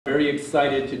Very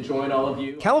excited to join all of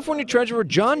you. California Treasurer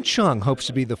John Chiang hopes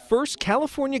to be the first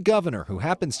California governor who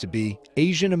happens to be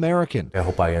Asian American. I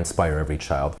hope I inspire every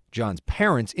child. John's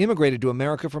parents immigrated to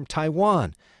America from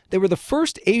Taiwan. They were the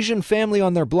first Asian family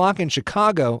on their block in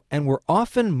Chicago and were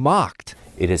often mocked.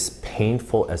 It is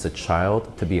painful as a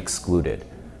child to be excluded,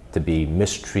 to be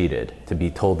mistreated, to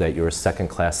be told that you're a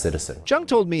second-class citizen. Chiang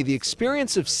told me the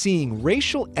experience of seeing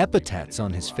racial epithets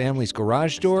on his family's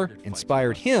garage door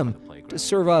inspired him to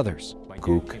serve others.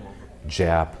 Gook,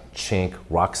 Jap, chink,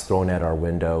 rocks thrown at our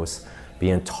windows,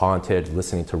 being taunted,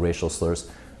 listening to racial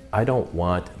slurs. I don't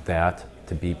want that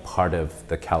to be part of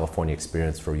the California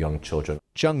experience for young children.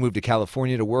 Chiang moved to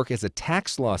California to work as a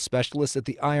tax law specialist at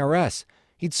the IRS.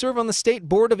 He'd serve on the State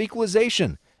Board of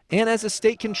Equalization and as a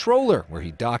state controller, where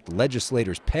he docked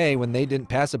legislators' pay when they didn't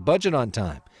pass a budget on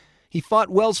time. He fought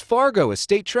Wells Fargo as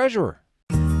state treasurer.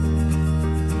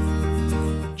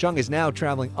 Chiang is now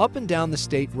traveling up and down the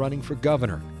state running for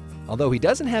governor. Although he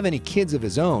doesn't have any kids of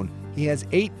his own, he has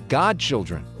 8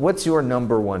 godchildren. What's your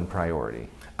 #1 priority?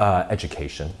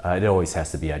 Education. It always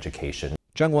has to be education.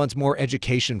 Chiang wants more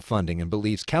education funding and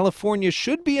believes California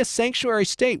should be a sanctuary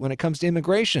state when it comes to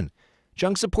immigration.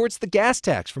 Chiang supports the gas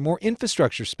tax for more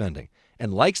infrastructure spending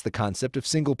and likes the concept of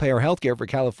single-payer health care for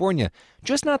California,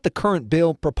 just not the current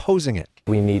bill proposing it.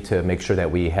 We need to make sure that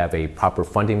we have a proper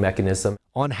funding mechanism.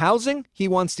 On housing, he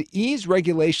wants to ease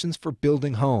regulations for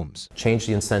building homes. Change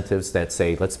the incentives that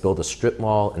say, let's build a strip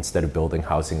mall instead of building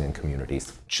housing in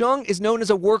communities. Chiang is known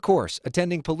as a workhorse,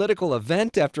 attending political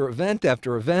event after event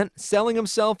after event, selling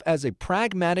himself as a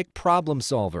pragmatic problem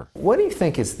solver. What do you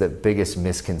think is the biggest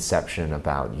misconception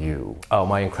about you? Oh,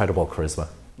 my incredible charisma.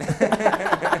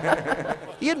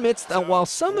 He admits that while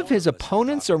some of his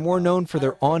opponents are more known for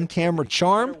their on-camera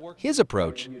charm, his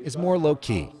approach is more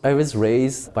low-key. I was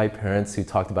raised by parents who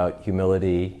talked about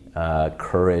humility,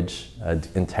 courage,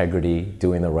 integrity,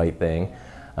 doing the right thing.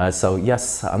 So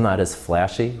yes, I'm not as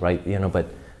flashy, right? But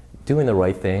doing the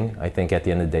right thing, I think at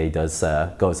the end of the day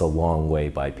goes a long way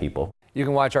by people. You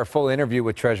can watch our full interview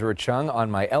with Treasurer Chiang on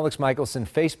my Elex Michaelson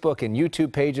Facebook and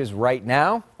YouTube pages right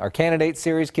now. Our candidate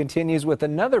series continues with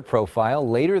another profile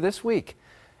later this week.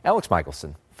 Elex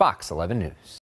Michaelson, Fox 11 News.